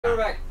We're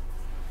back.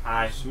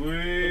 Hi.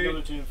 Sweet.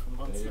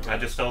 I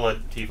just stole a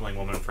tiefling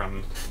woman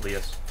from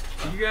Leas.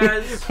 You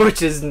guys.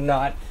 Which is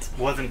not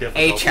Wasn't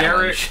difficult. a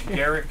challenge.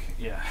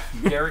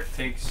 Garrick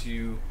takes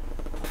you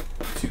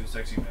to the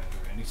sexy bedroom,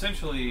 and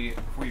essentially,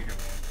 before you go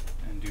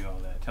in and do all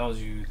that, tells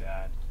you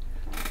that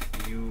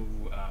you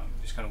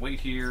just kind of wait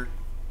here,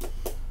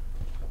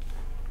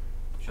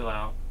 chill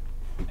out,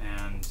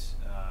 and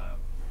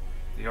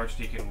the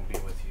Archdeacon will be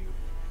with you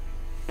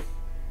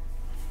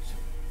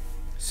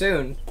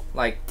soon.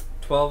 Like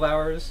 12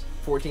 hours,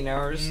 14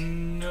 hours,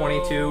 No,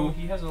 22.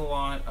 He has a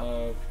lot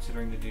of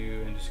considering to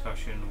do in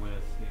discussion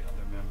with the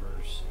other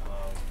members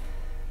of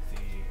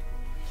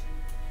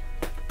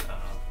the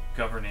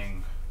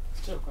governing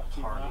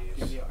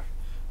parties.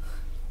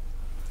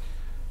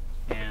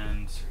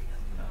 And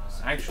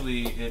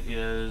actually,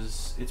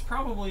 it's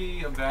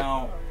probably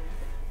about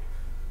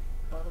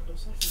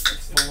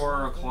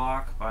 4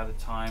 o'clock by the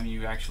time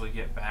you actually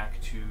get back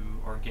to,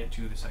 or get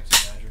to the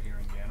Sexy Badger here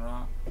in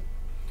Ganrock.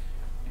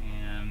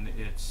 And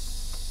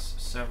it's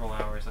several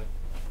hours, like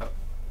about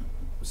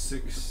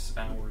 6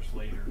 hours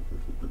later,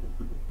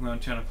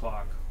 around 10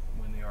 o'clock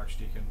when the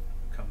Archdeacon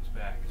comes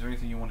back. Is there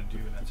anything you want to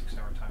do in that 6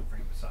 hour time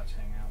frame besides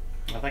hang out?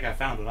 I think I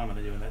found what I'm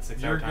going to do in that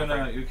 6 hour time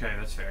frame. Okay,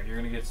 that's fair. You're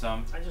going to get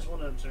some. I just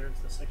want to observe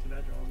the sexy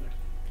badger on there.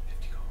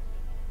 50 gold.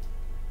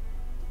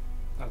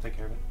 I'll take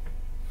care of it.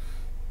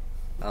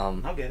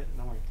 I'll get it.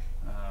 Don't worry.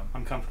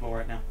 I'm comfortable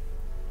right now.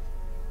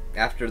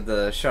 After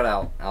the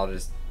shutout, I'll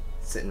just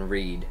sit and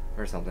read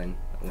or something.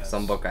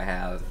 Some book I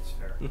have. That's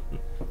fair.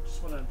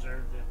 Just want to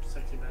observe the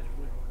sexy badger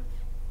from the corner.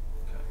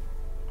 Okay.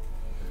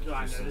 Do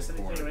I notice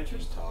anything of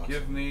interest?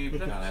 Give me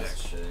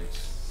perception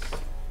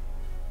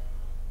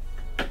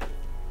check.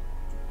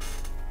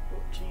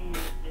 14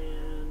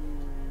 and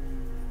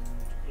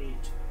 8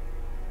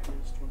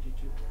 is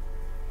 22.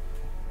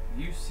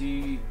 You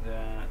see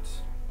that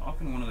off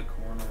in one of the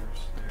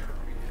corners there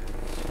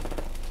is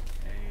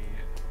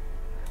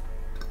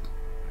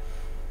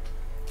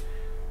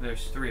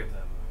there's 3 of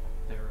them.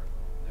 There were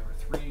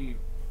 3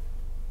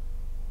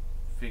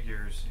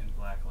 figures in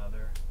black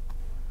leather,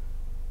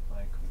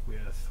 like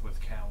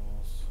with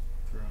cowls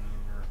thrown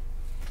over,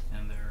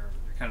 and they're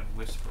kind of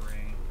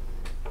whispering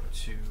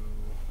to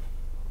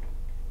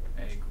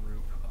a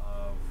group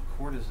of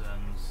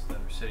courtesans that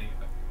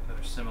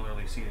are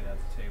similarly seated at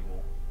the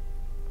table.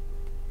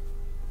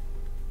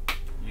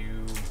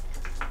 You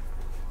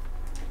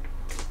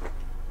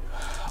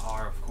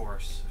are, of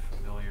course,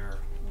 familiar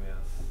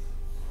with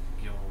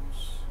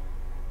guilds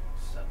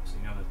stuff, so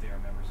you know that they are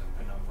members of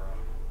Penumbra.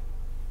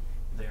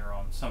 They are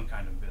on some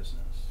kind of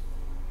business.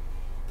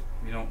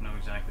 We don't know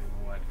exactly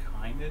what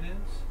kind it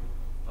is,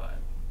 but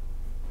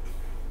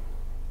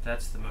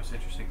that's the most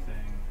interesting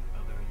thing,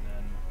 other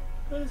than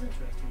That is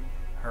interesting.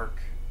 Herc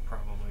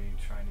probably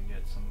trying to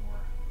get some more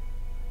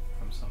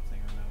from something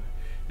or another.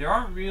 There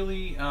aren't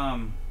really,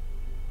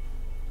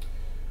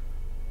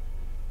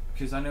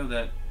 because I know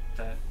that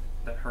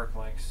Herc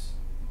likes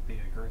the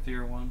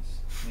girthier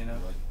ones, you know.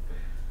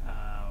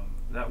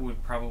 That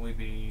would probably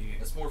be.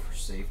 That's more for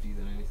safety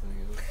than anything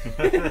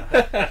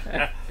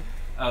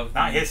else.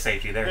 Not his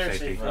safety, their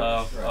safety.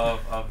 Of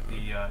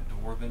the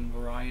dwarven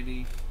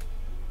variety.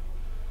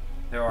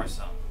 There are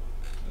some.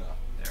 Yeah.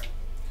 There.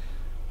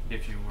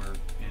 If you were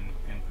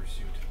in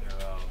pursuit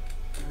thereof.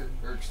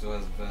 Herc still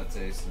has a bad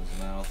taste in his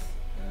mouth.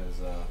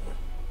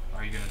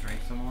 Are you gonna drink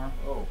some more?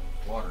 Oh,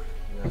 water.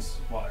 Yes.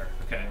 Water.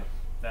 Okay.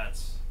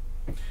 That's.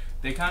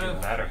 They kind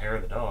of. That or hair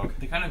of the dog.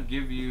 They kind of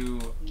give you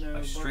No,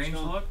 a strange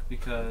buckshot. look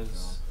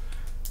because,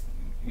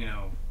 you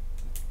know,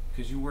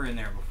 because you were in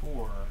there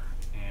before,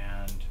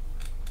 and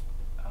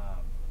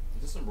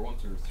Is this number 1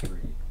 through 3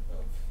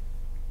 of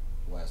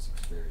last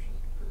excursion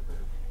for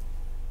Herc?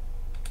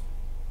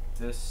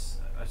 this,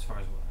 as far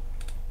as what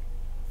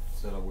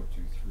Said I went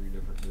to 3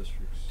 different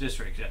districts.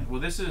 district? Yeah. Well,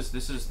 this is the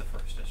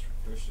first district.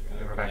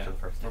 We're back to the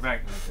first. We're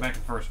back to the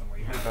first one where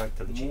you We're have back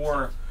to the cheap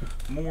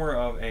more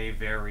of a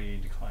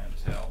varied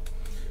clientele.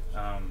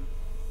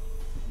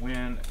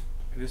 When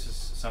this is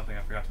something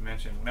I forgot to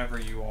mention, whenever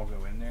you all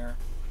go in there,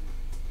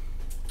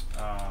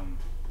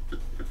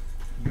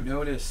 you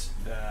notice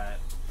that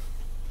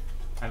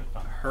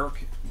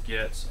Herc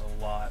gets a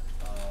lot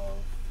of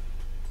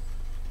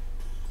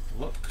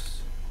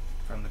looks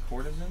from the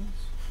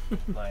courtesans,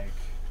 like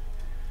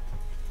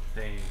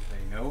they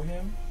know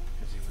him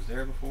because he was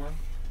there before.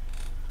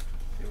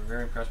 They were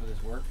very impressed with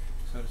his work,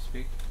 so to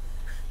speak.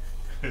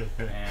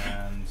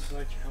 And It's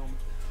like your helmet.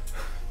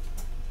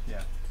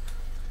 yeah.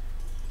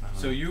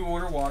 So you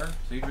order water.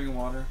 So you drink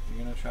water.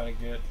 You're gonna try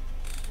to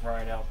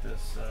ride out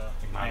this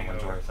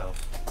hangover.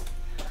 Herself.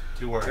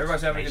 2 words.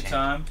 Everybody's having a May good change.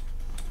 time,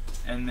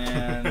 and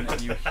then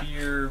you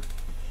hear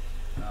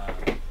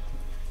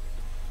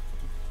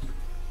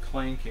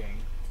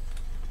clanking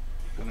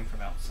coming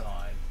from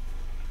outside,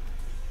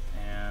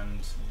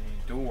 and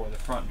the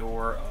front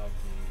door of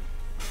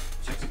the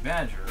Sexy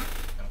Badger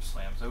kind of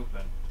slams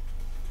open,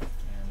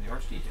 and the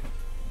Archdeacon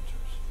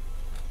enters.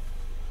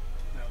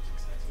 That was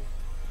excessive.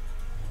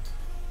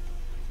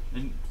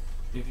 And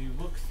If you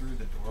look through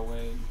the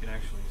doorway, you can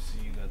actually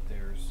see that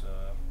there's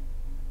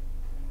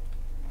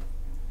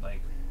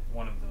like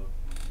one of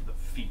the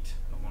feet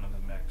of one of the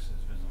mechs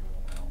is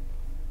visible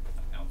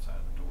outside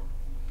of the door.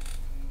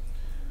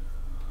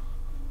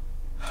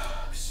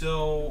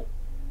 So,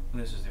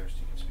 this is there,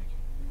 Stephen speaking.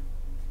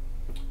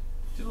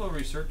 Did a little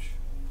research.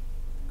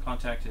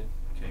 Contacted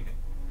Kagan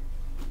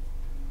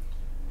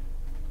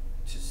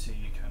to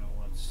see kind of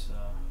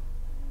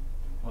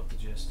what the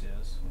gist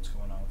is, what's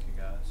going on with you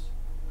guys.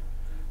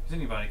 Because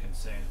anybody can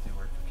say that they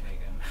work for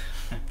Kagan.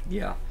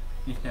 Yeah.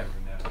 You never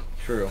know.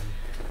 True.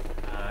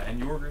 And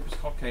your group is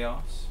called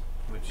C.H.A.O.S,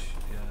 which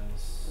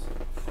is,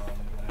 from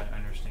what I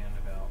understand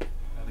about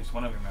at least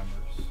one of your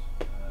members,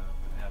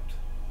 apt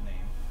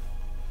name.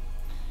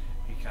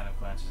 He kind of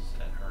glances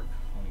at Herc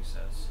when he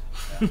says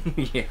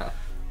that. Yeah.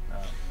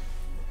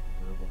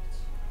 Robots.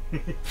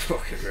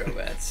 Fucking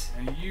robots.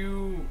 And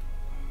you...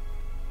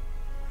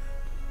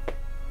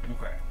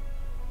 Okay.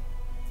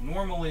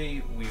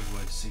 Normally, we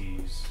would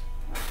seize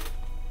the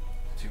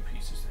 2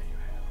 pieces that you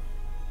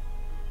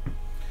have.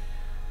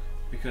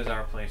 Because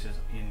our place is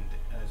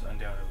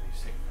undoubtedly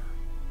safer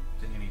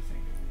than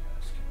anything that you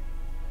guys can.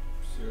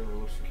 So whoever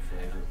looks for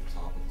treasure at the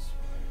top of the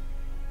spider.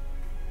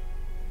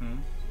 So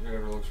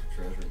whoever looks for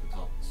treasure at the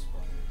top of the spider.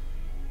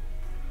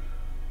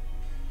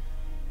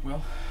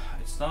 Well,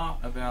 it's not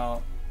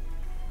about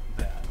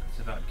that. It's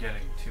about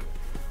getting to it.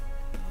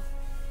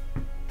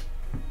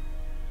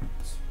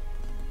 It's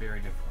very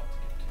difficult to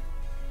get to.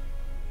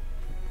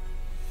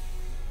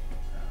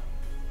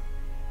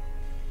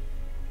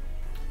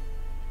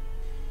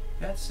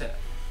 That said,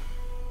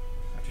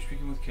 after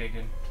speaking with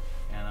Kagan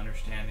and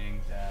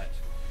understanding that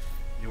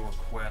your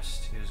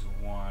quest is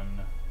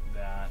one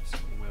that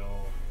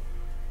will,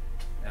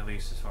 at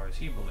least as far as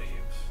he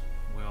believes,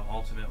 will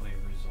ultimately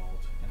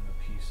result in the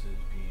pieces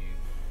being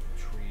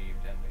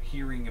retrieved and the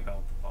hearing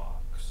about the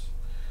box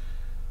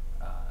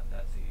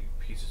that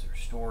the pieces are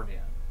stored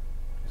in.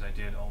 Because I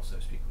did also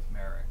speak with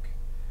Merrick.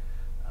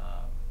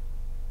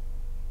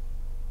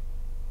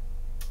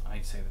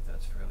 I'd say that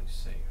that's fairly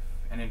safe.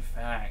 And in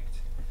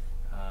fact,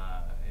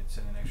 it's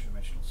in an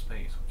extra-dimensional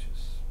space, which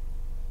is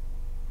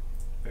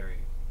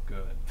very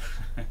good.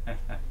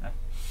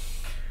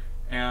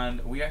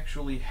 And we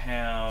actually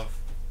have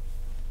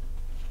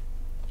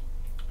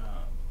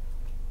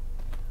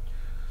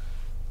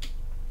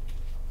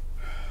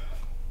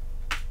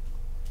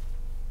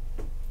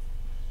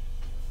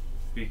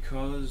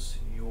because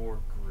your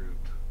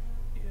group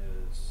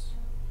is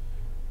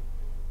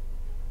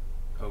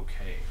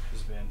okay,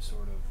 has been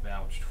sort of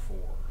vouched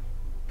for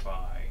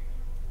by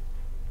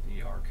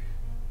the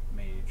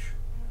Archmage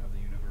of the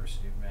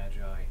University of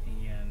Magi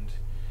and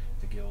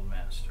the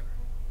Guildmaster.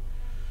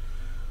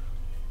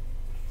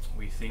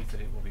 We think that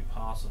it will be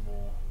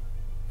possible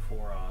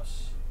for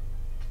us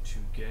to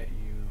get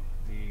you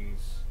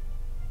these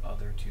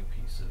other 2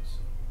 pieces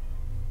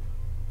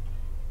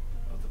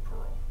of the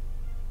pearl.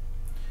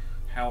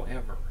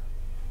 However,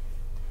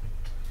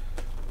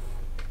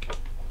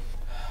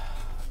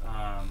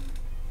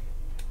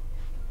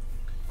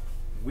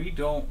 we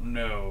don't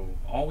know,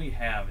 all we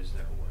have is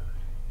their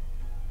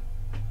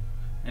word.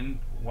 And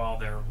while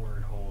their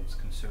word holds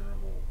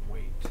considerable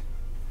weight,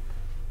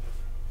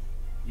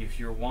 if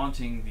you're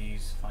wanting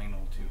these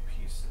final 2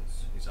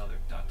 pieces, these other,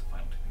 not the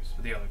final 2 pieces,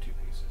 but the other 2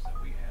 pieces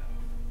that we have,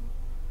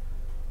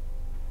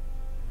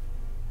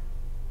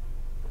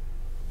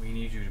 we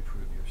need you to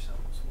prove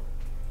yourselves worthy.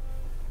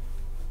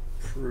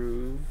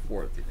 Prove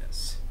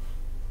worthiness.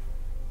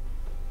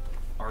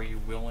 Are you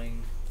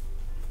willing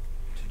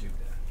to do that?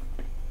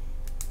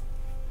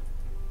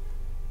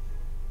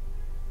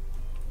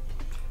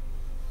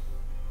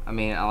 I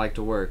mean, I like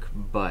to work,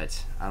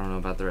 but I don't know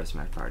about the rest of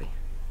my party.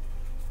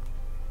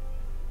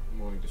 I'm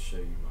willing to show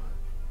you my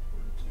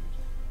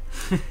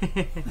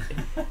fortitude.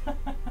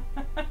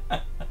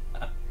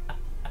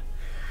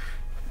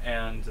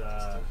 And,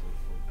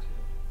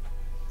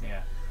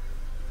 yeah.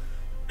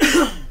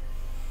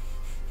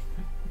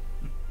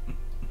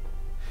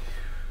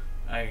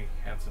 I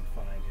have some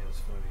fun ideas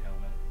for the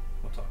helmet.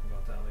 We'll talk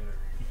about that later.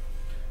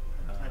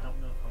 I don't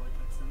know if I like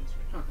that sentence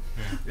right now.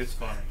 It's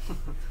funny.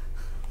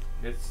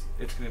 It's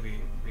going to be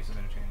some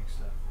entertaining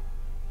stuff.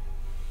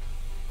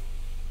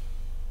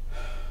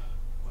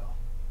 Well,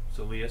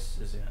 so Leas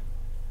is in.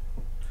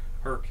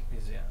 Herc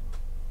is in.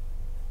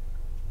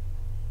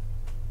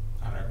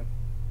 Iron.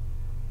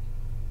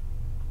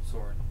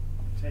 Sword.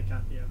 Take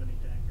out the ebony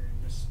dagger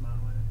and just smile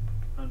at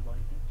it.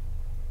 Unblind it.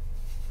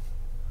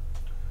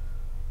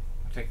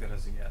 I take that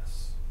as a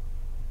yes.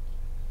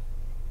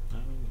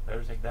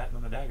 Better take that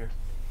than the dagger.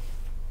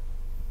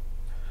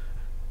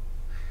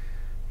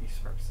 He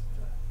smirks at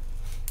that.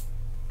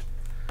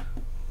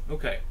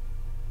 Okay.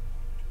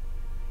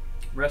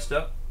 Rest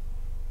up.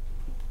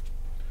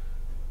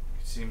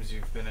 It seems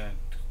you've been in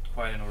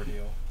quite an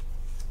ordeal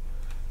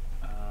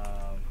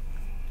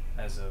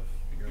as of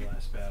your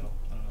last battle.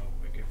 I don't know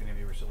if any of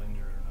you were still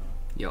injured or not.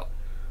 Yep.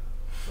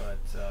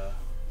 But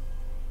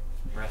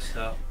rest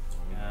up,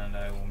 and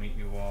I will meet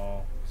you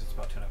all, because it's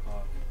about 10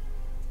 o'clock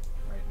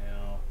right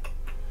now.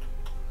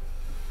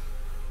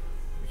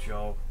 meet you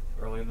all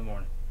early in the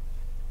morning.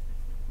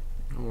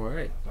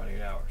 Alright. About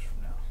 8 hours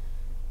from now.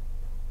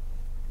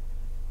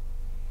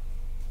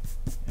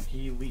 And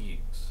he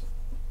leaves.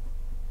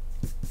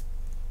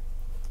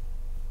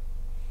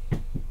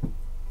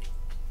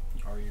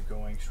 Are you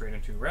going straight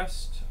into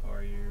rest? Or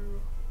are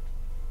you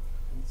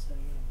I'm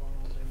sitting in a bar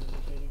all day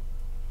meditating.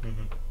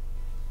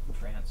 in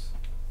trance?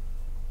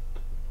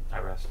 I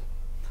rest.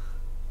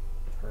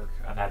 Perk.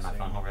 I've had my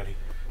fun already.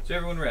 So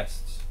everyone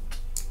rests.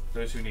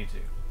 Those who need to.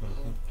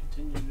 I'll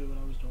continue to do what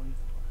I was doing.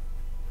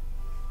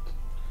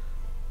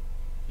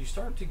 You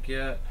start to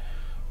get,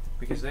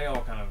 because they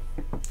all kind of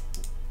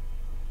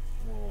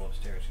roll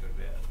upstairs to go to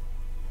bed.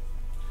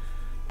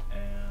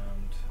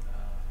 And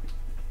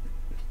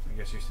I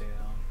guess you stay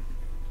down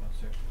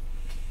downstairs.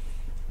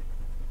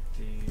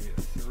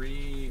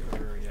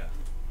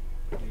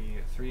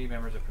 The three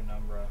members of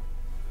Penumbra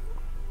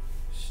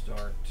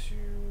start to,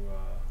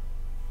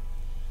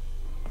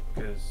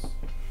 because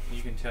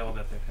you can tell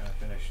that they've kind of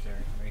finished their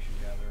information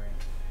gathering.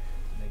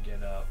 And they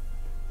get up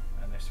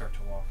and they start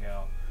to walk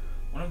out.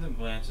 One of them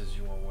glances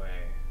your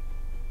way,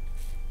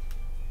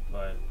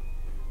 but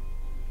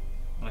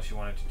unless you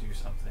wanted to do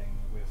something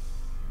with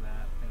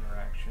that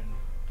interaction,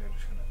 they're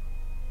just gonna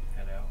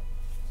head out.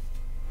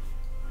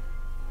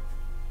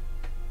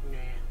 Nah.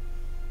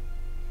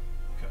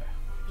 Okay.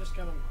 Just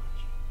gotta watch.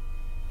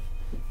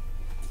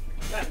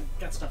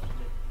 Got stuff to do.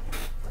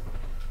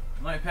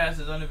 Night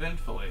passes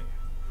uneventfully.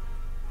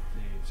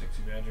 The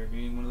Sexy Badger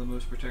being one of the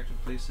most protected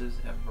places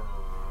ever.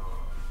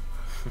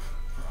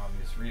 For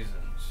obvious reasons.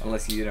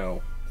 Unless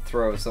you,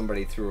 throw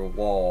somebody through a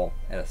wall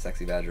at a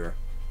Sexy Badger.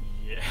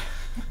 Yeah.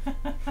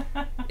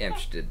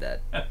 Imch did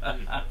that.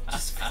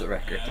 Just for the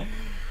record.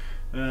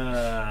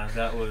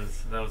 That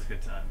was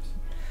good times.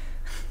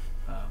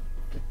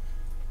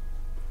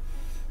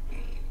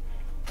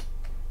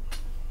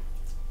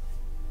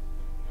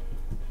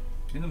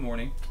 In the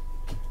morning,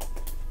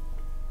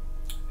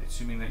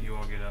 assuming that you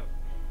all get up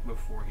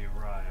before he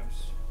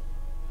arrives,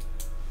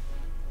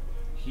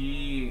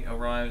 he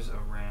arrives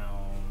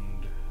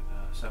around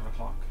 7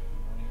 o'clock in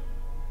the morning,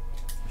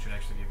 which should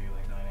actually give you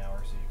like 9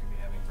 hours, so you could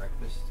be having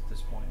breakfast at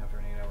this point after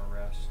an 8-hour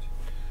rest.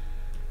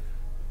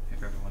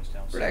 If everyone's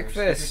downstairs. Breakfast!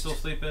 If you're still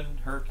sleeping,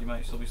 Herc, you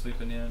might still be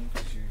sleeping in,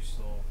 because you're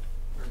still...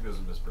 Herc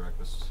doesn't miss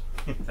breakfast.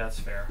 That's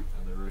fair.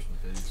 And they're roasting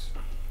pigs.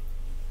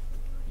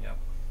 Yep.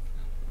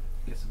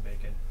 Get some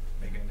bacon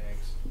and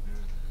eggs,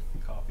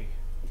 coffee.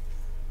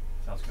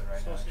 Sounds good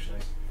right Sausages. now,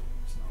 actually.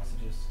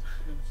 Sausages.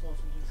 And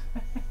sausages.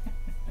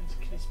 Nice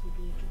crispy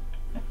bacon.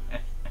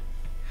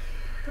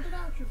 Put it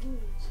out, you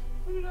fools.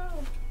 Put it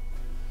out.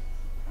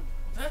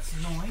 That's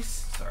nice.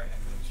 Sorry, I'm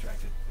getting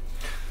distracted.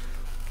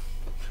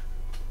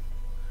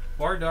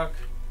 Barduck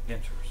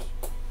enters,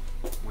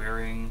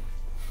 wearing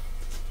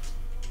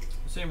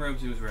the same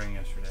robes he was wearing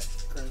yesterday.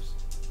 Gross.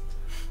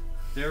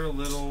 They're a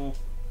little,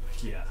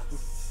 yeah,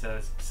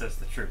 says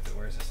the troop that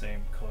wears the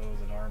same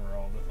clothes and armor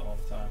all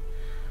the time.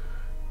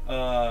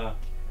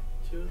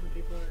 Two of the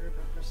people that are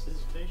about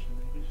prestidigitation.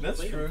 That's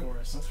clean true. them for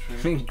us. That's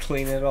true.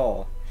 Clean it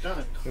all.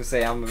 Done. I would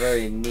say I'm a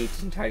very neat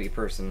and tidy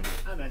person.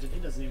 I imagine he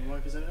doesn't even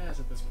wipe his own ass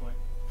at this point.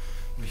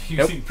 Using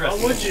Nope. How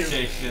would you?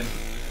 prestidigitation.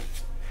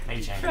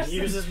 Mage hand. He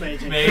uses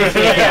mage. Mage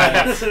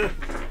hand.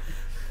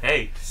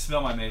 Hey,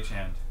 Smell my mage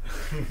hand.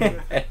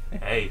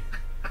 hey.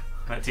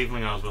 That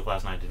tiefling I was with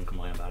last night didn't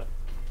complain about it.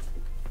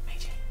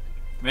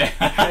 Mage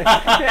hand.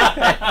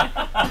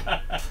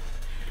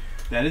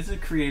 That is a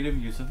creative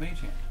use of mage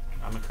hand.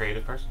 I'm a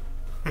creative person.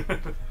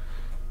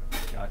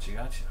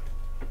 Gotcha.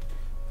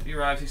 He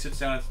arrives, he sits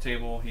down at the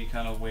table, he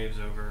kind of waves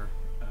over,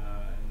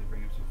 and they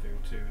bring him some food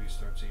too, he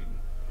starts eating.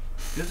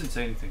 He doesn't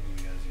say anything to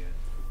you guys yet.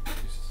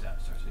 He sits down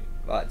and starts eating.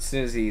 But as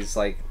soon as he's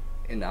like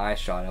in the eye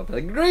shot, I'll be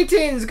like,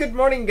 "Greetings, good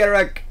morning,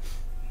 Garrick."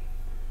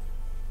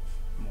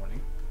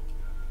 Morning.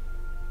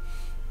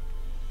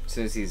 As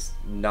soon as he's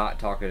not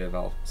talkative,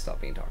 I'll stop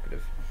being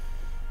talkative.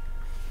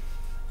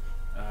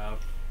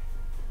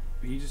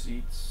 He just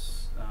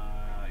eats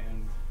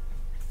in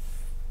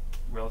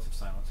relative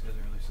silence. He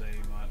doesn't really say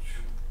much,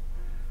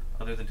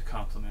 other than to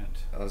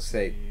compliment I'll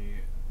say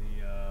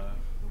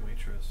the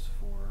waitress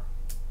for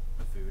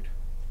the food.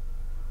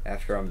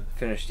 after I'm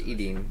finished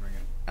eating, Bring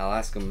it. I'll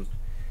ask him,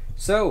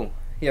 "So,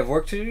 you have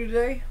work to do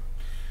today?"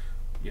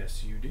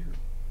 Yes, you do.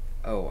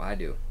 Oh, I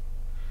do.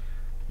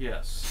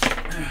 Yes.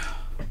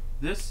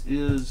 This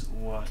is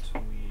what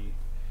we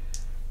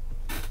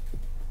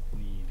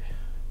need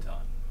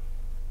done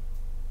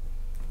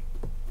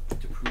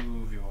to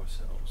prove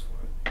yourselves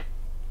worthy.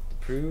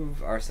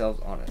 Prove ourselves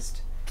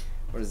honest.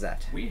 What is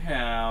that? We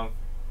have,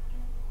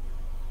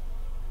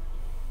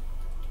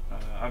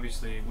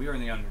 obviously, we are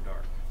in the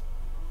Underdark.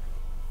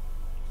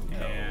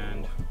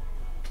 And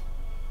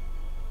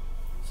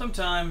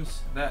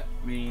sometimes that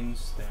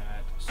means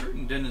that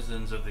certain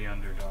denizens of the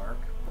Underdark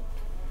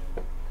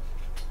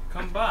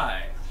come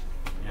by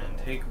and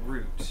take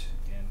root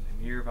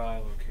in nearby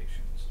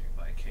locations,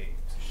 nearby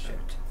caves.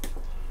 Shit.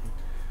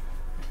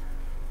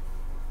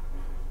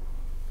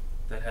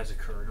 That has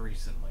occurred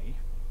recently.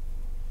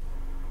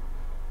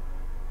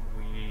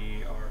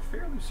 We are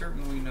fairly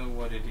certain we know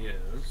what it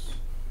is.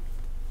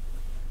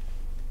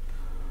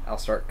 I'll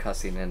start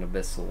cussing in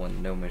Abyssal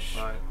and Gnomish.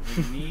 But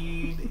we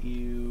need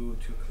you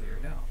to clear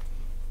it out.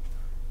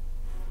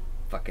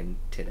 Fucking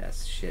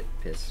tit-ass shit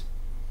piss.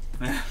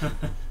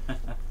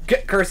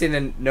 Cursing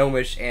in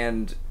Gnomish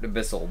and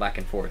Abyssal back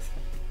and forth.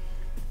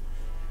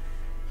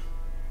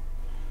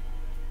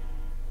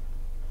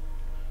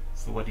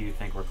 So what do you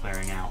think we're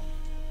clearing out?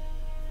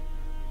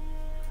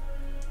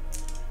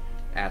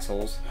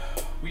 Assholes.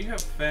 We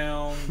have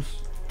found...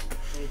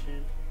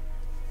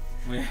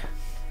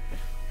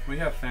 We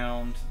have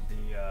found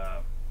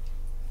the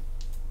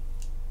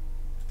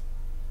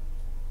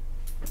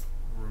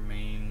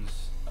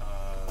remains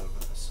of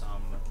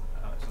some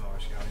of our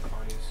scouting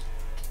parties.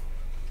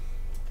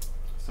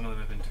 Some of them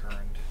have been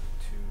turned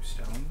to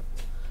stone.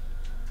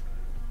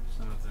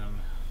 Some of them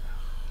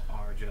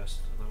are just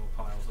little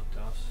piles of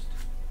dust.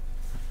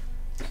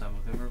 Some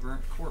of them are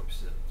burnt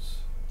corpses.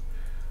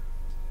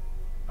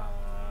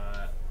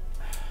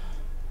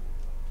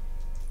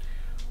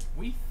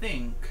 We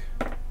think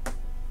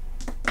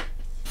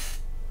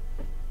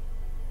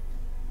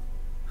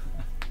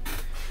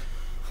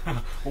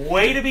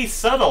Way to be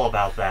subtle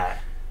about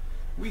that.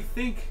 we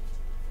think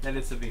that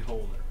it's a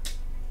beholder.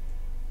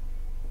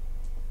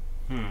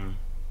 Can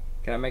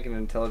I make an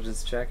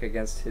intelligence check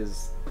against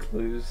his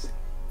clues?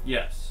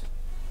 Yes.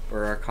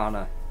 Or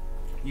Arcana?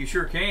 You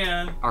sure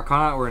can.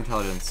 Arcana or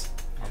intelligence?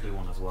 I'll do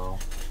one as well.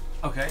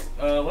 Okay,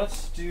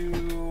 let's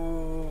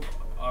do...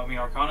 I mean,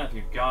 Arcana if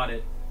you've got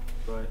it,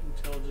 but...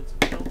 Intelligence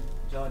if you don't.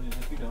 Intelligence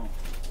if you don't.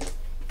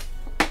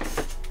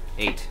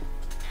 8.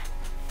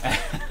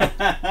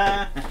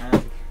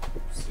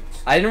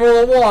 I didn't roll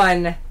a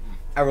 1.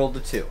 I rolled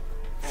a 2.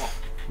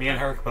 Me and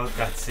Herc both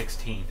got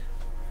 16.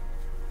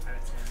 I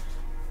got 10.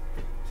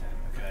 10,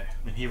 okay.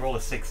 And he rolled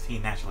a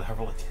 16 naturally. I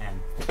rolled a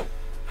 10.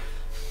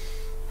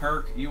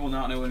 Herc, you will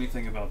not know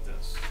anything about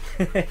this.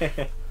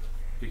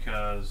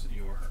 Because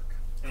you are Herc.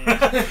 And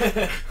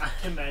I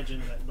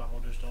imagine that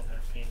beholders don't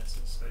have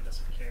penises, so he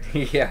doesn't care.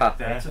 Yeah.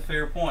 That's a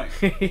fair point.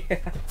 Yeah.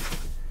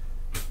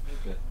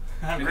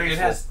 I'm It grateful.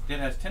 has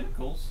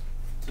tentacles,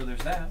 so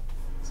there's that.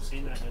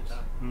 Seen that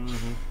hentai.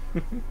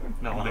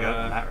 No one to go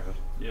down that road.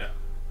 Yeah.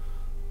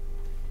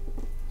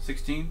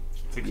 16?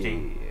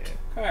 16. Yeah.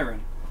 Kyron,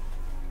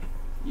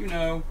 you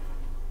know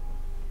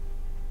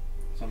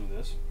some of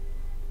this.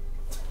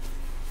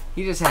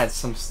 He just had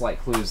some slight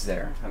clues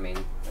there. I mean,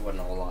 it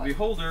wasn't a whole lot.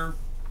 Beholder,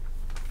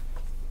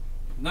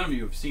 none of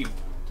you have seen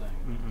one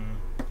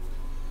thing.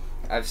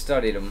 I've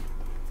studied him.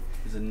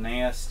 Is a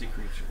nasty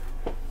creature.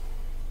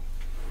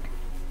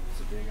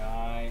 It's a big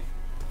eye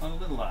on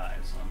little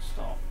eyes on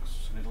stalks.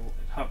 And it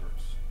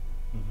hovers.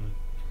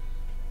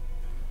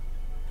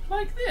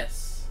 Like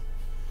this.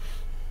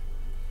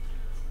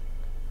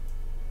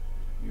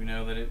 You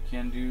know that it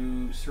can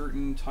do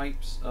certain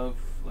types of,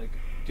 like,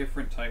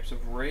 different types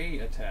of ray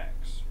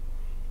attacks.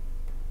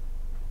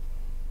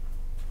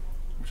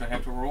 Which I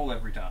have to roll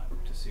every time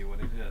to see what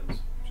it is,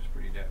 which is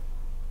pretty dope.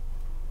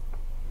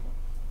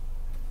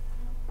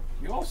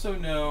 You also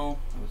know,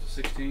 was it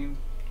 16?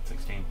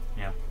 16,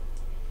 yeah.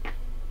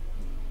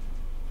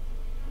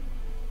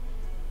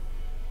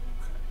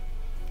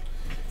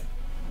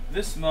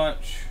 This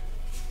much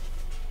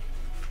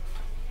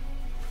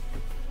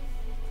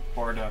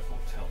Bardock will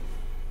tell you,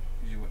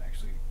 because you would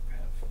actually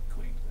have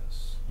gleaned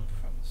this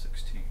from the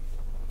 16.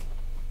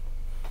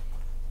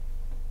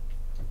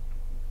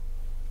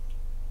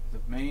 The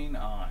main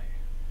eye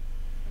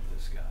of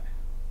this guy.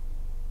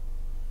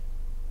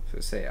 So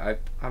say,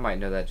 I might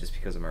know that just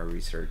because of my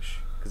research.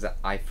 Because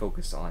I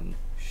focus on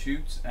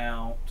Shoots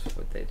out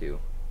what they do.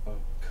 a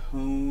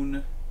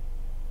cone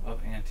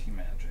of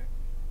anti-magic.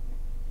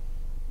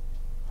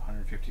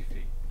 150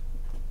 feet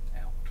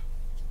out.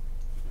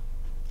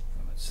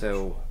 From its So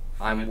central-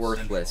 from I'm its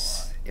worthless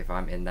central if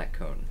I'm in that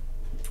cone.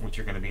 Which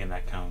you're going to be in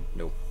that cone.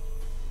 Nope.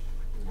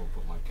 I'm gonna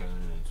put my cone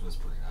in its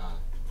whispering eye.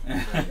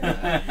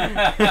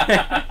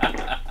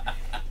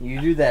 You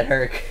do that,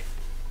 Herc.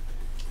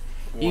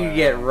 You Wow.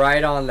 get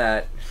right on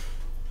that.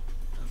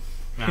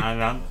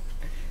 No.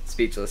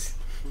 Speechless.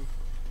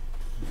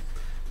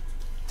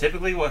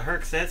 Typically what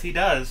Herc says he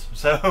does,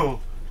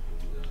 so...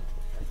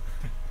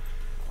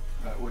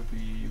 That would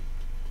be.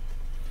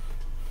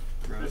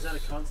 Gross. Is that a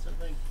constant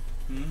thing?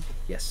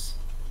 Yes.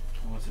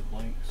 Unless it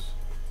blinks,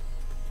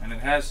 and it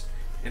has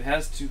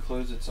to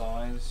close its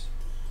eyes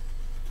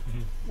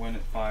when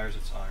it fires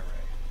its eye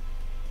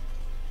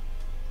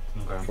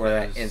ray. Okay. For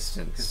that Because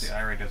instance. the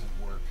eye ray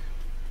doesn't work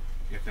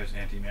if there's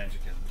anti-magic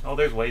in it. Oh,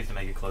 there's ways to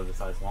make it close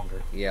its eyes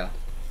longer. Yeah.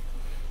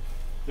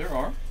 There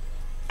are.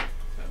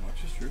 That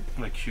much is true.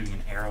 Like shooting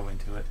an arrow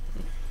into it.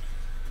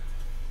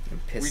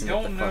 I'm We pissing it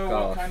don't the know fuck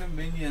what off. kind of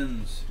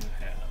minions it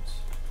has.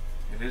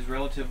 It is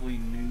relatively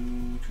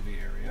new to the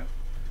area,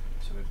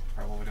 so it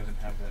probably doesn't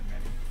have that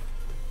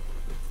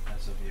many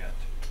as of yet.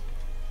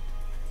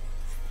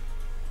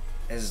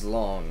 As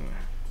long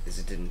as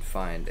it didn't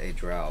find a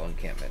drow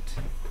encampment.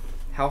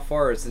 How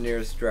far is the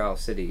nearest drow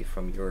city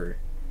from your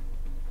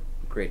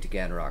Great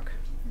Ganrock?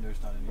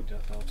 There's not any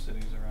Death Elf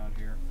cities around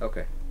here.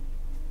 Okay.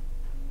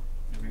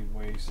 It'll be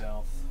way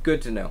south.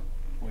 Good to know.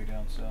 Way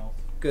down south.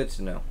 Good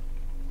to know.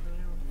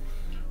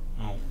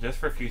 Oh, just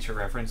for future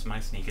reference, my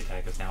sneak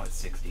attack is now at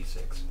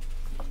 66.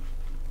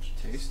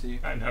 Tasty.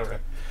 I know, right?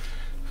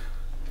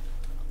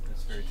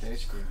 That's very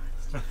tasty.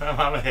 I'm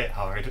gonna hit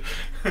hard.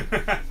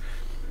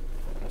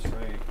 That's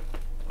right.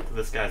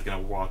 This guy's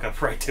gonna walk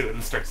up right to it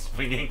and start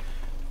swinging.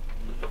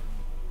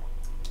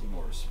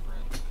 More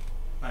sprint.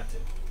 Not too.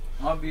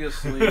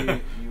 Obviously,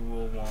 you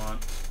will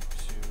want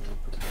to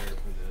prepare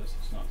for this.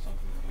 It's not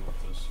something that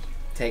you'll just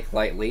Take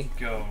lightly.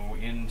 go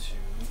into.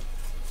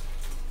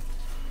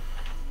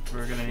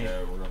 We're gonna need.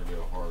 Yeah, we're gonna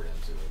go hard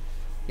into it.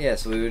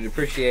 Yes, we would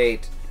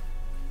appreciate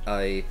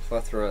a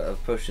plethora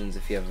of potions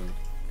if you have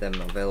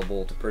them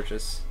available to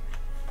purchase.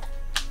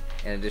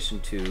 In addition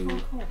to...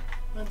 Oh, cool.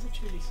 Mine's a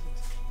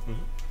 2d6.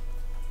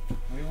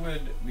 We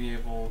would be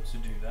able to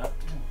do that.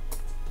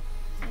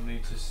 We'll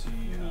need to see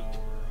our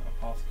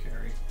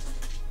apothecary.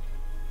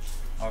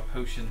 Our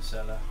potion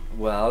seller.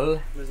 Well,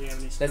 Does he have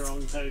any let's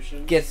strong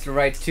potions? get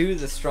right to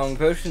the strong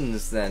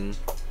potions then.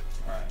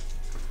 Alright.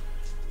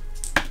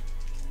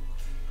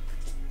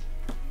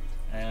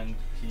 And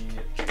he,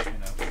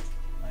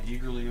 I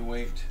eagerly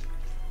await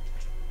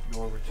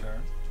your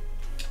return.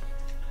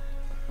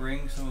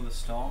 Bring some of the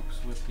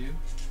stalks with you.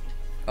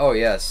 Oh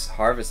yes,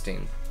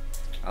 harvesting.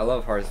 I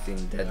love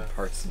harvesting dead Yeah.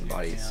 parts and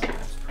bodies. Yeah,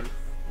 that's proof.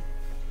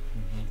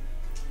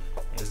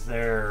 Is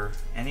there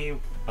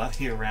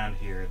anybody around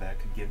here that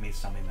could give me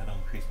something that'll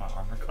increase my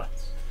armor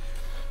class?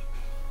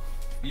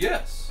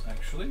 Yes,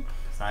 actually.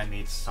 'Cause I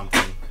need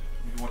something.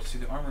 You want to see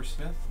the armor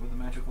smith with the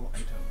magical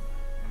item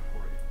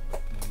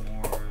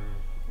emporium.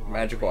 More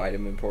Magical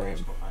item emporium.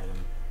 Magical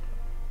item.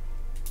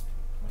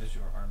 What is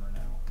your armor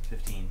now?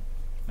 15.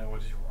 No,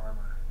 what is your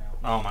armor now?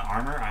 Oh, my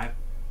armor?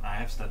 I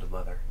have studded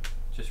leather.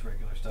 Just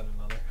regular studded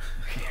leather.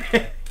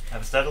 I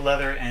have a studded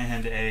leather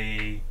and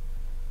a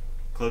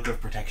cloak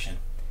of protection.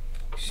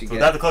 You So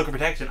without the cloak of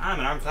protection, I'm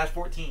an armor class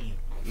 14.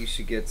 You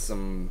should get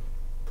some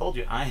Told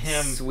you, I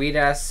am sweet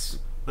ass.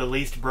 the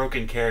least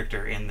broken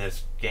character in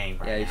this game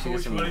right Yeah, you now. should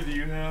get some. do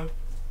you have?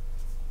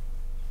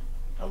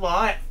 A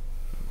lot.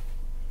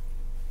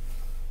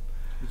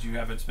 Did you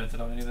haven't spent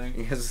it on anything?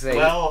 You have to say,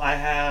 Well, I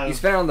have. you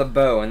spent it on the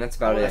bow, and that's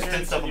about Oh, it. I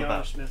Spend stuff on the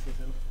bow. Smith with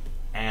him.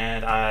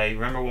 And I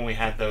remember when we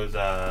had those,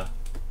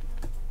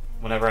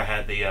 whenever I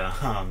had the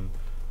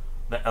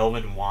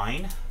elven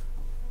wine,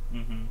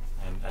 Mm-hmm.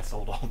 and I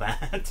sold all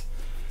that.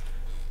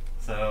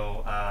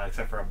 So,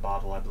 except for a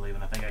bottle, I believe,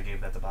 and I think I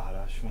gave that to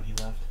Bahadash when he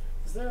left.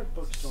 Is there a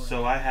bookstore?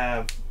 So I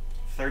have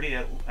 30,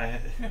 I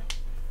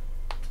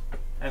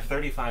have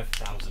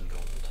 35,000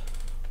 gold.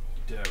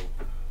 Dope.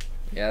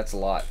 Yeah, that's a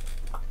lot.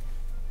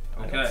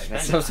 Okay.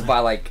 That's supposed to buy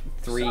like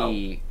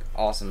 3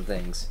 awesome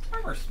things.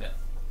 Armor smith.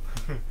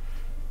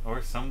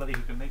 Or somebody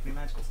who can make me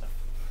magical stuff.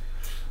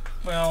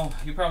 Well,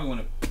 you probably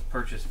want to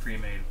purchase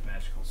pre-made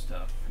magical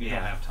stuff. You don't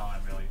Yeah. have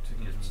time really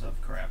to get stuff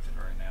crafted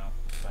right now.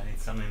 So I need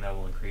something that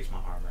will increase my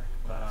armor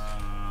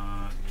class.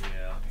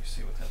 Yeah. Let me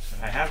see what that's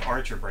gonna I have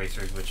archer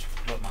bracers, which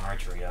put my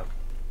archery up,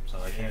 so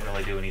I can't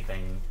really do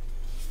anything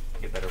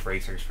to get better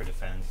bracers for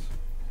defense.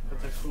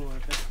 But they're cool,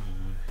 aren't they?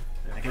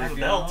 I can have a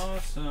belt.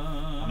 Awesome.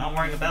 I'm not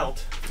wearing a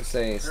belt. To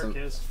say Herc some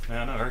is.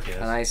 No, no, Herc is. a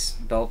nice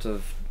belt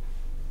of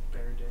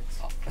Bear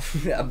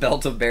dicks. a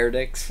belt of bear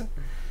dicks.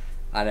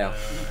 I know.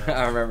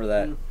 I remember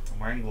that. I'm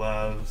wearing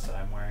gloves.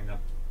 I'm wearing a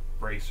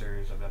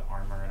bracers. I've got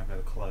armor and I've got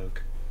a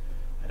cloak.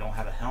 I don't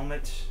have a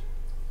helmet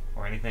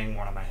or anything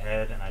worn on my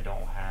head, and I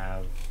don't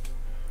have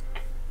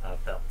a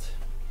belt.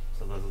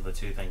 So those are the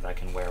 2 things I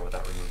can wear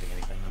without removing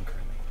anything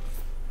currently.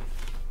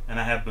 And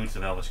I have boots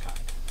of elvish kind,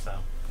 so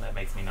that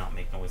makes me not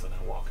make noise when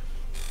I walk.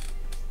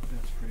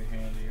 That's pretty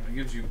handy. It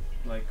gives you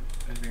like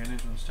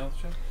advantage on stealth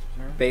checks. Is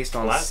that right? Based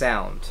on What?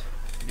 sound.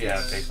 Yeah,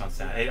 Yes. based on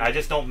sound. I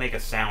just don't make a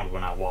sound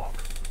when I walk.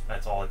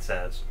 That's all it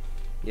says.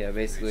 Yeah,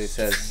 basically it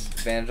says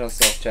advantage on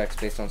stealth checks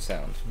based on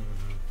sound.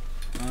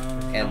 And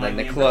Don't then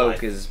make the me cloak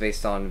alive. is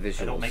based on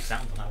visuals. I don't make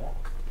sounds when I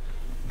walk.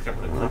 Except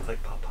for the click,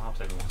 click, pop, pops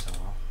every once in a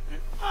while.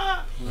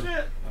 Ah,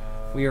 shit!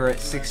 We are at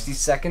 60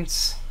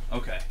 seconds.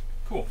 Okay.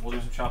 Cool. We'll do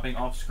some chopping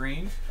off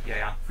screen Yeah,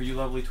 yeah. for you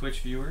lovely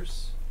Twitch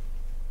viewers.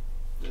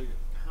 Dig it.